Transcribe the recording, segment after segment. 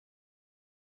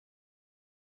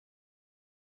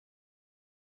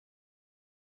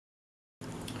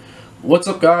What's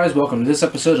up, guys? Welcome to this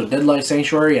episode of Deadlight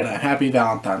Sanctuary and a happy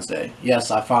Valentine's Day.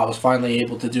 Yes, I was finally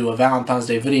able to do a Valentine's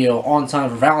Day video on time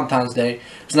for Valentine's Day.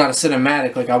 It's not a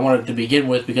cinematic like I wanted to begin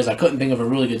with because I couldn't think of a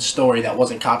really good story that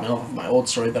wasn't copying off of my old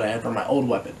story that I had for my old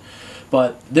weapon.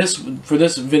 But for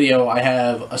this video, I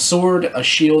have a sword, a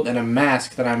shield, and a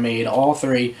mask that I made, all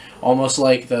three, almost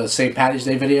like the St. Patty's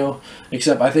Day video,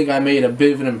 except I think I made a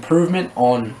bit of an improvement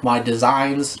on my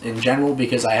designs in general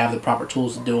because I have the proper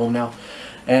tools to do them now.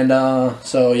 And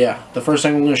so yeah, the first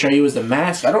thing I'm going to show you is the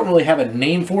mask. I don't really have a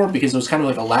name for it because it was kind of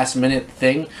like a last minute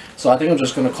thing. So I think I'm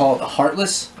just going to call it the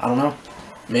Heartless. I don't know.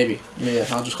 Maybe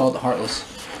I'll just call it the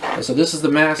Heartless. And so this is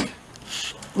the mask.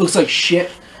 Looks like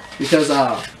shit because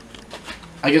I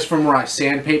guess from where I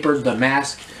sandpapered the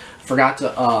mask, forgot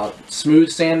to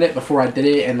smooth sand it before I did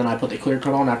it, and then I put the clear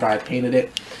coat on after I painted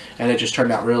it. And it just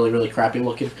turned out really crappy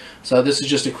looking. So this is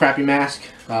just a crappy mask.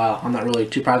 I'm not really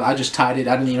too proud of it. I just tied it.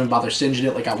 I didn't even bother singeing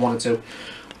it like I wanted to.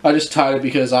 I just tied it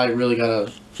because I really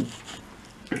gotta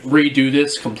redo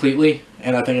this completely.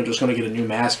 And I think I'm just gonna get a new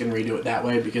mask and redo it that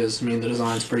way because I mean the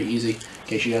design's pretty easy, in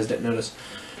case you guys didn't notice.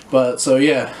 But so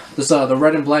yeah, this the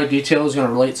red and black detail is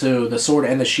gonna relate to the sword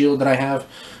and the shield that I have.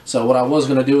 So what I was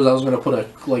gonna do is I was gonna put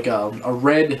a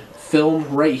red film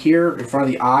right here in front of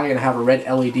the eye and have a red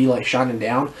LED light shining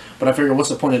down, but I figured what's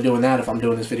the point of doing that if I'm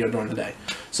doing this video during the day.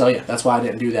 So yeah, that's why I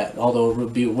didn't do that, although it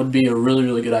would be a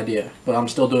really good idea. But I'm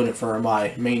still doing it for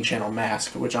my main channel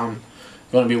mask, which I'm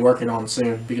going to be working on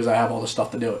soon because I have all the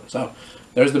stuff to do it. So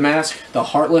there's the mask, the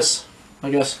Heartless,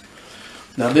 I guess.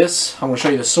 Now this, I'm going to show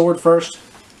you the sword first.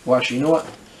 Well, actually, you know what?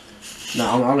 No,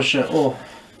 I'm going to show.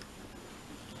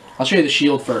 I'll show you the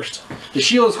shield first. The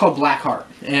shield is called Blackheart,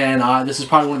 and this is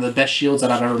probably one of the best shields that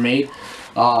I've ever made.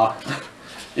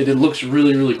 It looks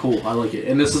really cool. I like it.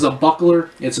 And this is a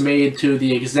buckler. It's made to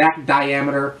the exact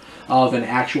diameter of an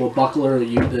actual buckler.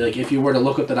 Like, if you were to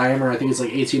look up the diameter, I think it's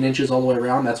like 18 inches all the way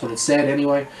around. That's what it said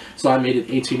anyway. So I made it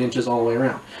 18 inches all the way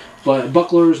around. But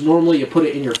bucklers, normally you put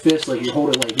it in your fist, like you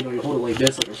hold it like, you hold it like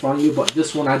this, like in front of you. But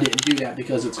this one I didn't do that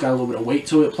because it's got a little bit of weight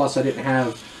to it. Plus I didn't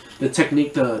have the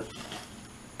technique to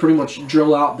pretty much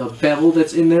drill out the bevel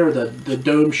that's in there, the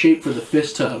dome shape for the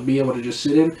fist to be able to just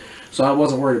sit in. So I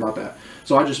wasn't worried about that.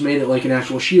 So I just made it like an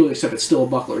actual shield, except it's still a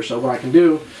buckler. So what I can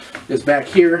do is back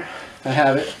here, I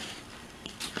have it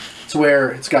to where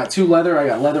it's got two leather. I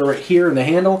got leather right here in the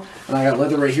handle, and I got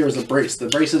leather right here as a brace. The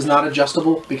brace is not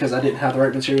adjustable because I didn't have the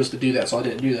right materials to do that, so I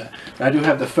didn't do that. And I do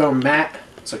have the foam mat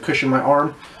to cushion my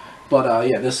arm. But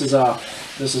yeah, this is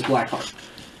Blackheart.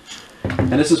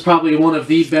 And this is probably one of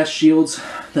the best shields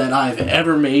that I've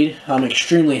ever made. I'm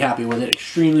extremely happy with it.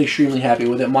 Extremely happy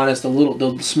with it. Minus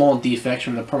the small defects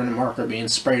from the permanent marker being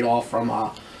sprayed off from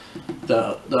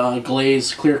the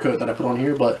glaze clear coat that I put on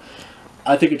here. But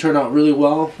I think it turned out really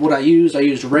well. What I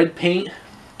used red paint.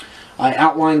 I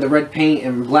outlined the red paint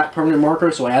in black permanent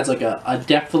marker, so it adds like a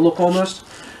depth look almost.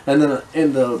 And then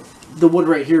in the wood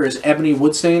right here is ebony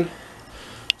wood stain.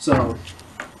 So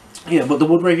yeah, but the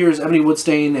wood right here is ebony wood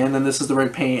stain, and then this is the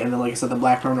red paint, and then like I said, the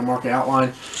black permanent marker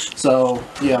outline. So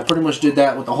yeah, I pretty much did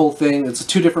that with the whole thing. It's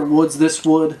two different woods. This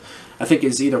wood, I think,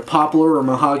 is either poplar or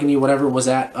mahogany, whatever was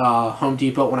at Home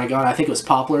Depot when I got it. I think it was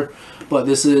poplar, but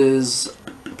this is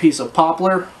a piece of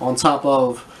poplar on top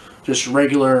of just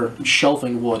regular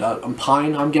shelving wood.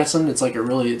 Pine, I'm guessing. It's like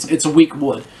it's a weak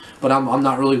wood. But I'm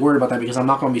not really worried about that because I'm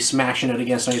not going to be smashing it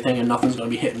against anything and nothing's going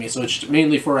to be hitting me. So it's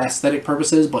mainly for aesthetic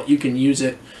purposes, but you can use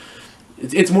it.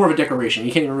 It's more of a decoration.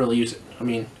 You can't even really use it. I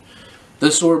mean,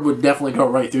 this sword would definitely go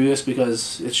right through this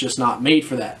because it's just not made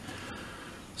for that.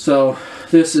 So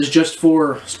this is just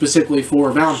specifically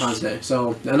for Valentine's Day.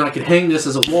 So, and I could hang this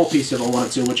as a wall piece if I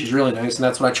wanted to, which is really nice. And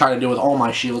that's what I try to do with all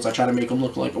my shields. I try to make them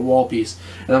look like a wall piece.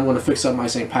 And I'm going to fix up my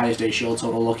St. Patty's Day shield so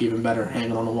it'll look even better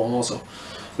hanging on the wall also.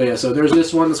 But yeah, so there's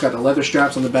this one that's got the leather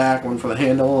straps on the back, one for the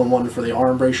handle and one for the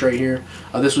arm brace right here.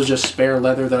 This was just spare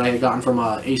leather that I had gotten from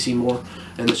AC Moore,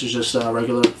 and this is just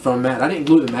regular foam mat. I didn't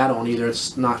glue the mat on either.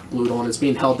 It's not glued on. It's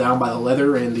being held down by the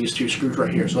leather and these two screws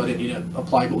right here, so I didn't need to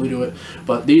apply glue to it.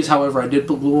 But these, however, I did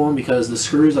put glue on because the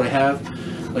screws that I have,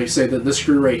 like I say, this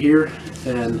screw right here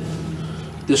and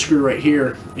this screw right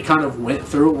here, it kind of went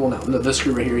through. Well, no, this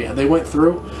screw right here, yeah, they went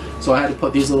through. So I had to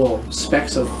put these little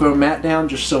specks of foam mat down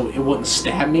just so it wouldn't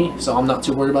stab me. So I'm not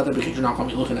too worried about that because you're not going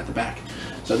to be looking at the back.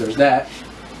 So there's that.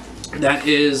 That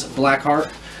is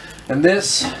Blackheart. And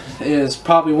this is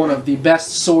probably one of the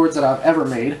best swords that I've ever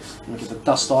made. Let me get the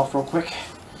dust off real quick.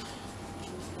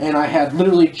 And I had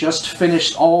literally just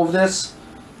finished all of this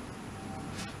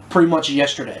pretty much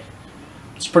yesterday.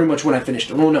 It's pretty much when I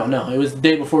finished it. Oh, no, it was the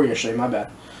day before yesterday, my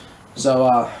bad.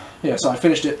 So, yeah, so I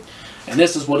finished it, and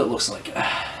this is what it looks like.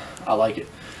 I like it.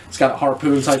 It's got a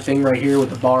harpoon type thing right here with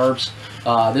the barbs.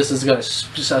 This has got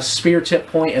a spear tip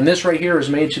point, and this right here is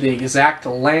made to the exact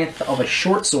length of a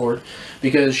short sword,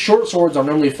 because short swords are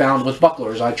normally found with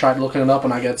bucklers. I tried looking it up,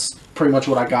 and I get pretty much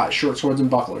what I got: short swords and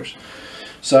bucklers.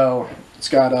 So it's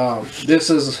got this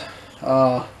is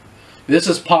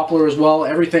poplar as well.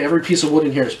 Every piece of wood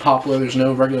in here is poplar. There's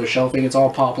no regular shelving. It's all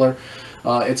poplar.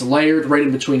 It's layered right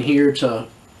in between here to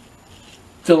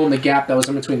fill in the gap that was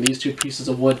in between these two pieces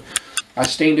of wood. I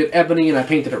stained it ebony and I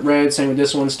painted it red. Same with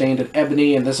this one, stained it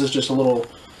ebony, and this is just a little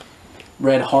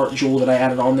red heart jewel that I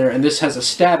added on there. And this has a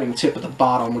stabbing tip at the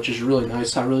bottom, which is really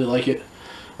nice. I really like it.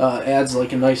 Adds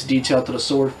like a nice detail to the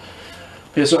sword.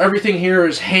 Okay, so everything here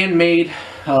is handmade,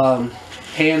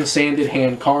 hand sanded,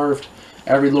 hand carved.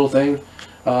 Every little thing.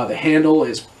 The handle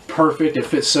is perfect. It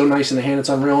fits so nice in the hand. It's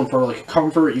unreal. And for like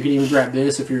comfort, you can even grab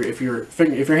this if your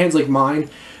hand's like mine.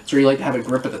 So you like to have a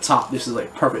grip at the top. This is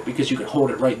like perfect because you can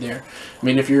hold it right there. I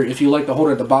mean, if you like to hold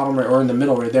it at the bottom or in the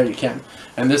middle right there, you can.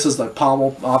 And this is like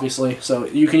pommel, obviously. So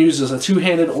you can use this as a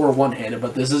two-handed or one-handed,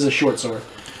 but this is a short sword.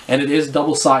 And it is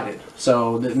double-sided.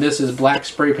 So this is black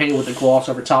spray paint with a gloss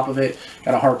over top of it.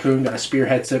 Got a harpoon, got a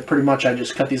spearhead tip. Pretty much I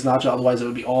just cut these notches, otherwise it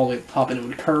would be all the way top and it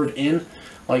would curve in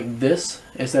like this.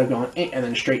 Instead of going in and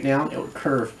then straight down, it would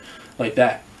curve like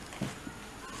that.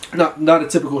 Not a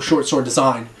typical short sword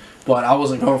design, but I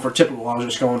wasn't going for typical. I was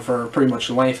just going for pretty much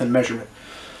length and measurement.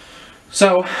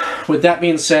 So with that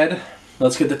being said,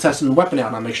 let's get the testing the weapon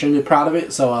out. I'm extremely proud of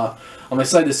it. So I'm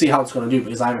excited to see how it's going to do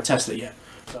because I haven't tested it yet.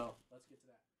 So let's get to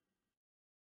that.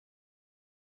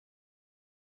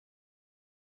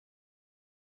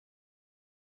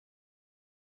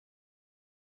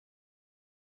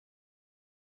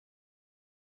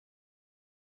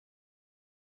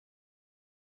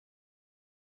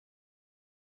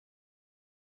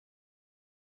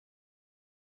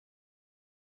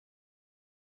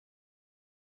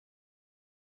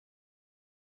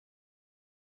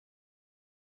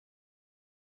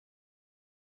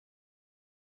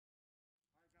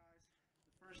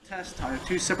 First test, I have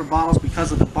two separate bottles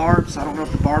because of the barbs. I don't know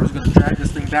if the barbs are going to drag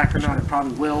this thing back or not. It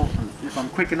probably will. If I'm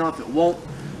quick enough, it won't.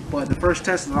 But the first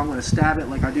test is I'm going to stab it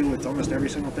like I do with almost every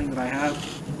single thing that I have.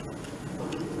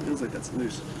 It feels like that's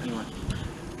loose. Anyway.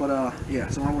 But yeah,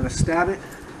 so I'm going to stab it.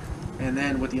 And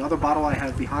then with the other bottle I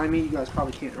have behind me, you guys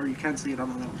probably can't, or you can see it, I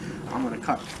don't know. I'm going to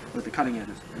cut with the cutting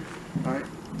edges. Alright?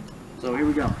 So here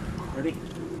we go. Ready?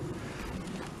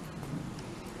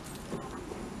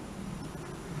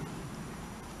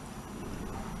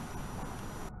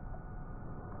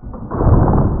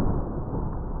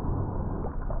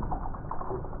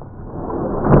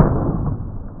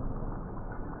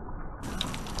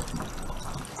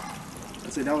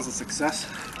 I'd say that was a success.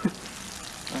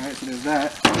 Alright, so there's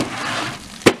that.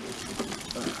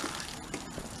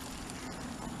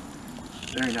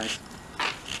 Very nice.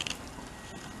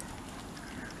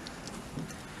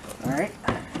 Alright,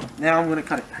 now I'm going to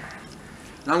cut it.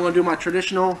 Now I'm going to do my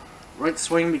traditional right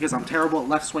swing because I'm terrible at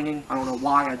left swinging. I don't know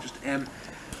why, I just am.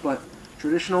 But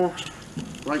traditional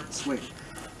right swing.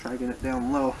 Try getting it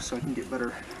down low so I can get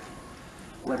better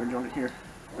leverage on it here.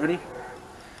 Ready?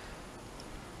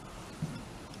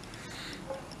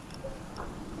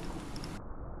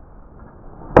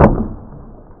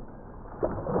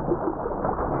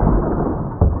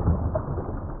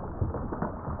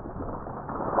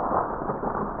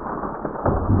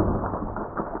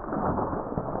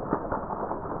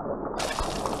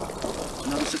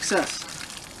 Another success.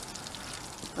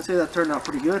 I'd say that turned out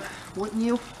pretty good, wouldn't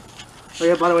you? Oh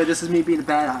yeah, by the way, this is me being a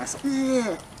badass.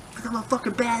 Yeah, because I'm a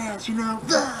fucking badass, you know?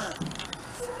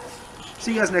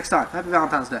 See you guys next time. Happy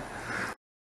Valentine's Day.